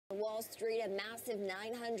Wall Street, a massive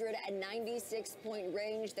 996-point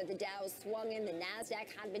range that the Dow swung in. The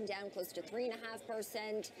Nasdaq had been down close to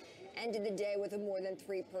 3.5%, ended the day with a more than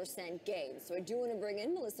 3% gain. So I do want to bring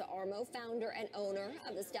in Melissa Armo, founder and owner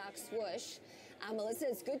of the stock Swoosh. Melissa,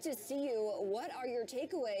 it's good to see you. What are your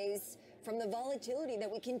takeaways from the volatility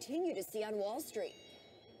that we continue to see on Wall Street?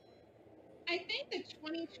 I think that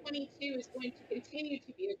 2022 is going to continue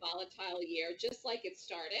to be a volatile year, just like it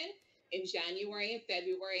started in January and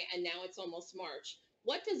February, and now it's almost March.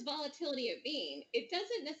 What does volatility mean? It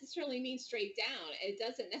doesn't necessarily mean straight down. It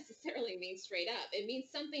doesn't necessarily mean straight up. It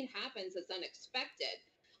means something happens that's unexpected.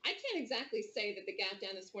 I can't exactly say that the gap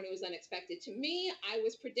down this morning was unexpected. To me, I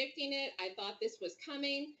was predicting it. I thought this was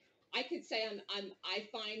coming. I could say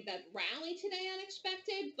I find that rally today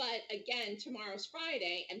unexpected, but again, tomorrow's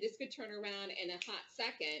Friday, and this could turn around in a hot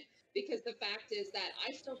second, because the fact is that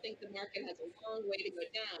I still think the market has a long way to go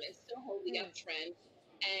down and still hold the uptrend.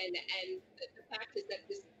 And the fact is that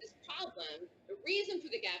this problem, the reason for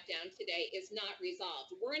the gap down today, is not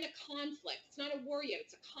resolved. We're in a conflict. It's not a war yet.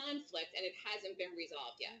 It's a conflict, and it hasn't been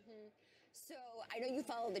resolved yet. So I know you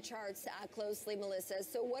follow the charts closely, Melissa.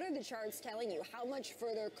 So what are the charts telling you? How much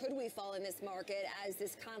further could we fall in this market, as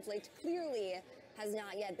this conflict clearly has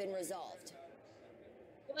not yet been resolved?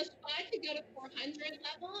 Well, the SPY could go to 400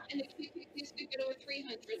 level, and the QQQs could go to a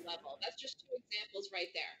 300 level. That's just two examples right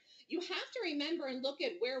there. You have to remember and look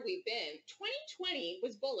at where we've been. 2020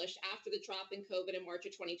 was bullish after the drop in COVID in March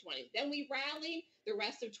of 2020. Then we rallied the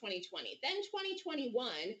rest of 2020. Then 2021,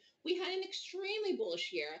 we had an extremely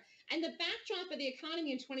bullish year. And the backdrop of the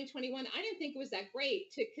economy in 2021, I didn't think it was that great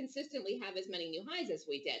to consistently have as many new highs as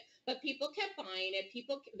we did. But people kept buying it.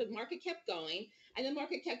 The market kept going, and the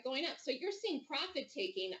market kept going up. So you're seeing profit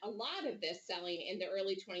taking. A lot of this selling in the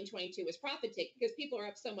early 2022 was profit taking because people are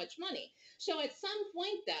up so much money. So at some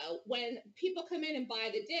point, though, when people come in and buy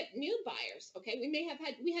the dip, new buyers, okay, we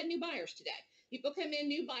had new buyers today. People come in,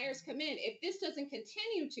 new buyers come in. If this doesn't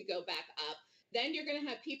continue to go back up, then you're going to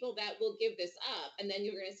have people that will give this up, and then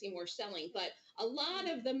you're going to see more selling. But a lot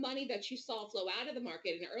of the money that you saw flow out of the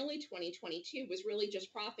market in early 2022 was really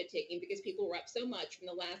just profit taking, because people were up so much from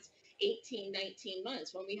the last 18, 19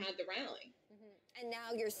 months when we had the rally. And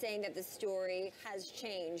now you're saying that the story has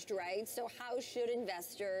changed, right? So how should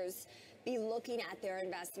investors be looking at their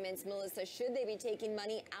investments, Melissa? Should they be taking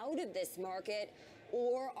money out of this market,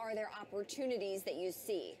 or are there opportunities that you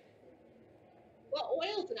see? Well,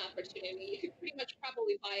 oil's an opportunity. You could pretty much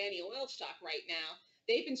probably buy any oil stock right now.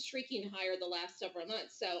 They've been streaking higher the last several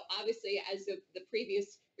months. So obviously, as the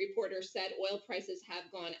previous reporter said, oil prices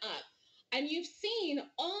have gone up. And you've seen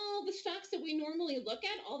all the stocks that we normally look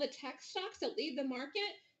at, all the tech stocks that lead the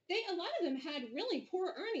market, a lot of them had really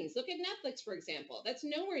poor earnings. Look at Netflix, for example. That's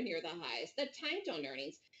nowhere near the highs. That tanked on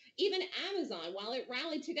earnings. Even Amazon, while it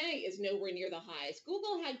rallied today, is nowhere near the highs.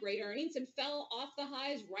 Google had great earnings and fell off the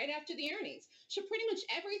highs right after the earnings. So pretty much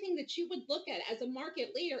everything that you would look at as a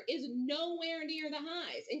market leader is nowhere near the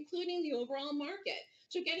highs, including the overall market.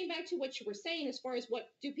 So getting back to what you were saying, as far as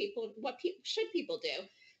what should people do?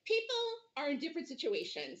 People are in different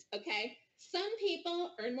situations, okay? Some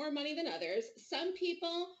people earn more money than others. Some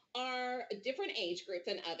people are a different age group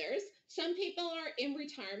than others. Some people are in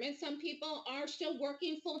retirement. Some people are still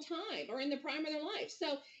working full time or in the prime of their life.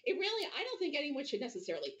 So I don't think anyone should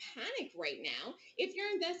necessarily panic right now. If you're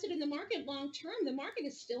invested in the market long term, the market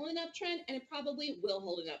is still in an uptrend, and it probably will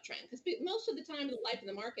hold an uptrend, because most of the time in the life of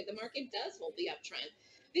the market does hold the uptrend.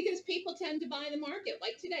 Because people tend to buy the market,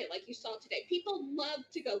 like today, like you saw today. People love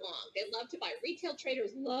to go long. They love to buy. Retail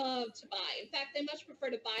traders love to buy. In fact, they much prefer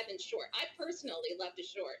to buy than short. I personally love to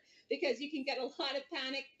short, because you can get a lot of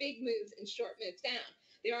panic, big moves, and short moves down.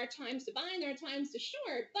 There are times to buy and there are times to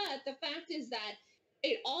short, but the fact is that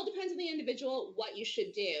it all depends on the individual what you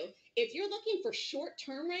should do. If you're looking for short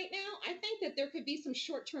term right now, I think that there could be some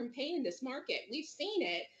short term pain in this market. We've seen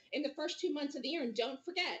it in the first 2 months of the year, and don't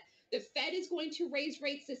forget, the Fed is going to raise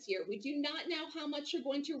rates this year. We do not know how much you're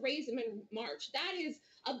going to raise them in March. That is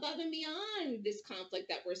above and beyond this conflict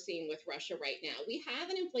that we're seeing with Russia right now. We have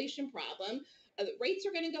an inflation problem. Rates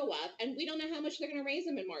are going to go up, and we don't know how much they're going to raise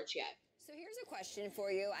them in March yet. So here's a question for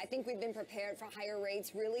you. I think we've been prepared for higher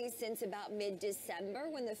rates really since about mid-December,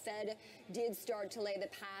 when the Fed did start to lay the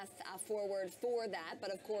path forward for that.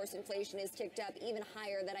 But of course, inflation has ticked up even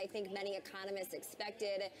higher than I think many economists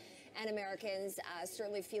expected, and Americans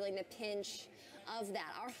certainly feeling the pinch of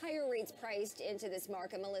that. Are higher rates priced into this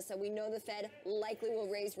market, Melissa? We know the Fed likely will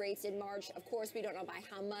raise rates in March. Of course, we don't know by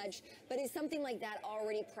how much, but is something like that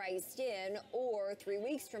already priced in? Or 3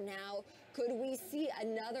 weeks from now, could we see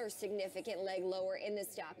another significant leg lower in the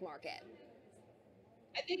stock market?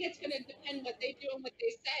 I think it's going to depend what they do and what they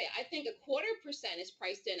say. I think a 1/4% is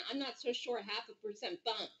priced in. I'm not so sure 0.5%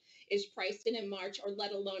 bump is priced in March, or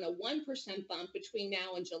let alone a 1% bump between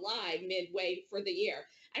now and July, midway for the year.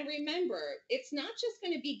 And remember, it's not just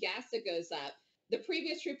going to be gas that goes up. The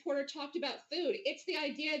previous reporter talked about food. It's the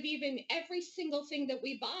idea of even every single thing that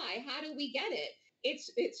we buy. How do we get it?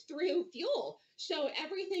 It's through fuel. So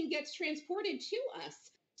everything gets transported to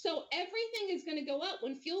us. So everything is going to go up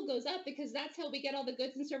when fuel goes up, because that's how we get all the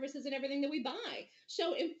goods and services and everything that we buy.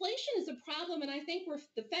 So inflation is a problem, and I think where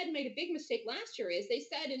the Fed made a big mistake last year is they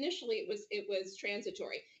said initially it was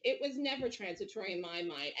transitory. It was never transitory in my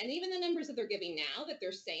mind. And even the numbers that they're giving now, that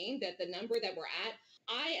they're saying that the number that we're at,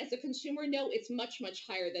 I as a consumer know it's much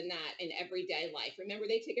higher than that in everyday life. Remember,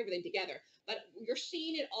 they take everything together, but you're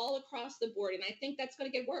seeing it all across the board, and I think that's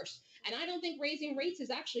going to get worse. And I don't think raising rates is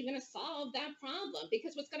actually going to solve that problem,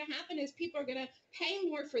 because what's going to happen is people are going to pay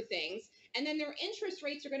more for things, and then their interest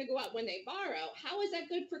rates are going to go up when they borrow. How is that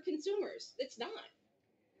good for consumers? It's not.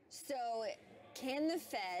 So, can the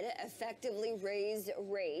Fed effectively raise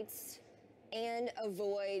rates and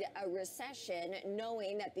avoid a recession,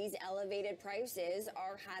 knowing that these elevated prices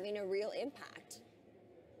are having a real impact?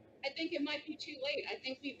 I think it might be too late. I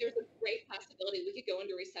think there's a great possibility we could go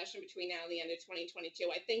into recession between now and the end of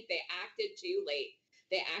 2022. I think they acted too late.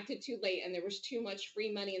 They acted too late, and there was too much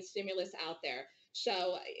free money and stimulus out there.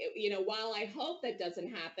 So, while I hope that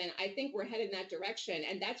doesn't happen, I think we're headed in that direction.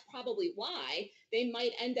 And that's probably why they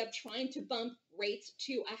might end up trying to bump rates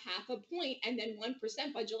to a 0.5 point and then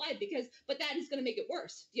 1% by July, but that is going to make it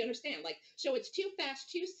worse. Do you understand? Like, so it's too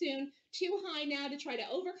fast, too soon, too high now to try to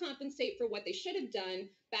overcompensate for what they should have done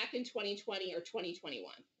back in 2020 or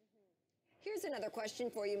 2021. Here's another question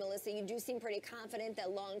for you, Melissa. You do seem pretty confident that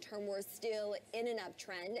long-term we're still in an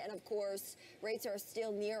uptrend. And of course, rates are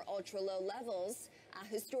still near ultra-low levels.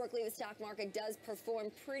 Historically, the stock market does perform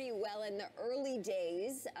pretty well in the early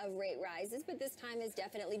days of rate rises, but this time is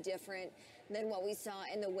definitely different than what we saw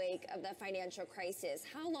in the wake of the financial crisis.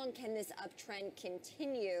 How long can this uptrend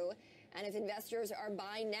continue? And if investors are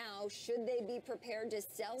buying now, should they be prepared to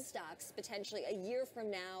sell stocks potentially a year from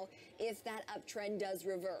now if that uptrend does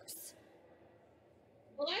reverse?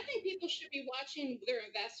 Well, I think people should be watching their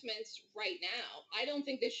investments right now. I don't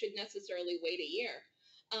think they should necessarily wait a year.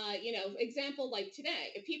 Example like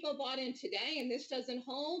today, if people bought in today and this doesn't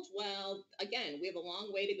hold, well, again, we have a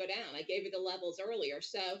long way to go down. I gave you the levels earlier.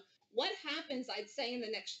 So, what happens, I'd say, in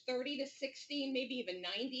the next 30 to 60, maybe even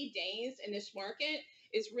 90 days in this market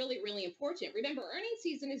is really important. Remember, earnings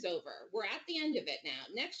season is over. We're at the end of it now.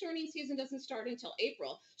 Next earnings season doesn't start until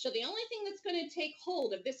April. So the only thing that's going to take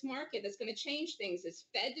hold of this market, that's going to change things, is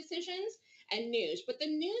Fed decisions and news. But the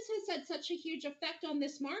news has had such a huge effect on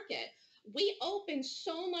this market. We opened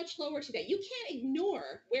so much lower today. You can't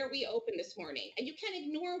ignore where we opened this morning, and you can't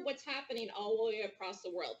ignore what's happening all the way across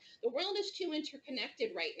the world. The world is too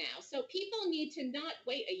interconnected right now. So people need to not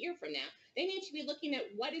wait a year from now. They need to be looking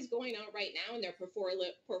at what is going on right now in their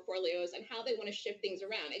portfolios and how they want to shift things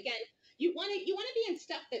around. Again, you want to be in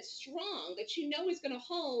stuff that's strong, that you know is going to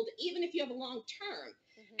hold, even if you have a long term.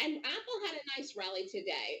 And Apple had a nice rally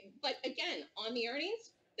today, but again, on the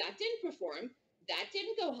earnings, that didn't perform. That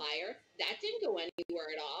didn't go higher. That didn't go anywhere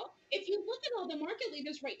at all. If you look at all the market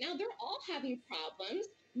leaders right now, they're all having problems,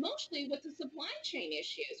 mostly with the supply chain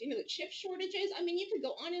issues. The chip shortages. I mean, you could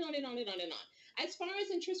go on and on and on and on and on. As far as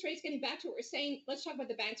interest rates, getting back to what we're saying, let's talk about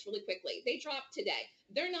the banks really quickly. They dropped today.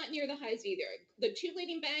 They're not near the highs either. The two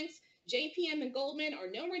leading banks, JPM and Goldman, are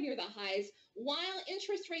nowhere near the highs. While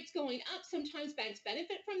interest rates going up, sometimes banks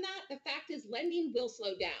benefit from that. The fact is, lending will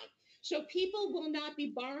slow down. So people will not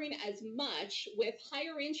be borrowing as much with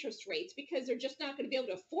higher interest rates, because they're just not going to be able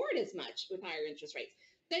to afford as much with higher interest rates.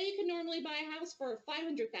 Then you can normally buy a house for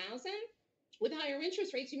 500,000. With higher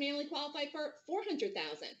interest rates, you may only qualify for 400,000.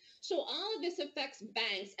 So all of this affects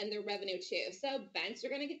banks and their revenue too. So banks are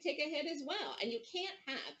going to take a hit as well. And you can't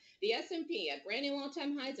have the S&P at brand new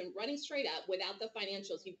all-time highs and running straight up without the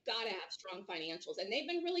financials. You've got to have strong financials, and they've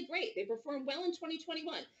been really great. They performed well in 2021,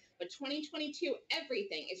 but 2022,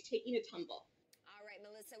 everything is taking a tumble. All right,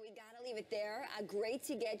 Melissa, we got to leave it there. Great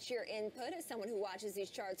to get your input as someone who watches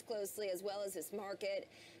these charts closely, as well as this market.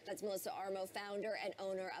 That's Melissa Armo, founder and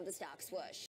owner of the stock Swoosh.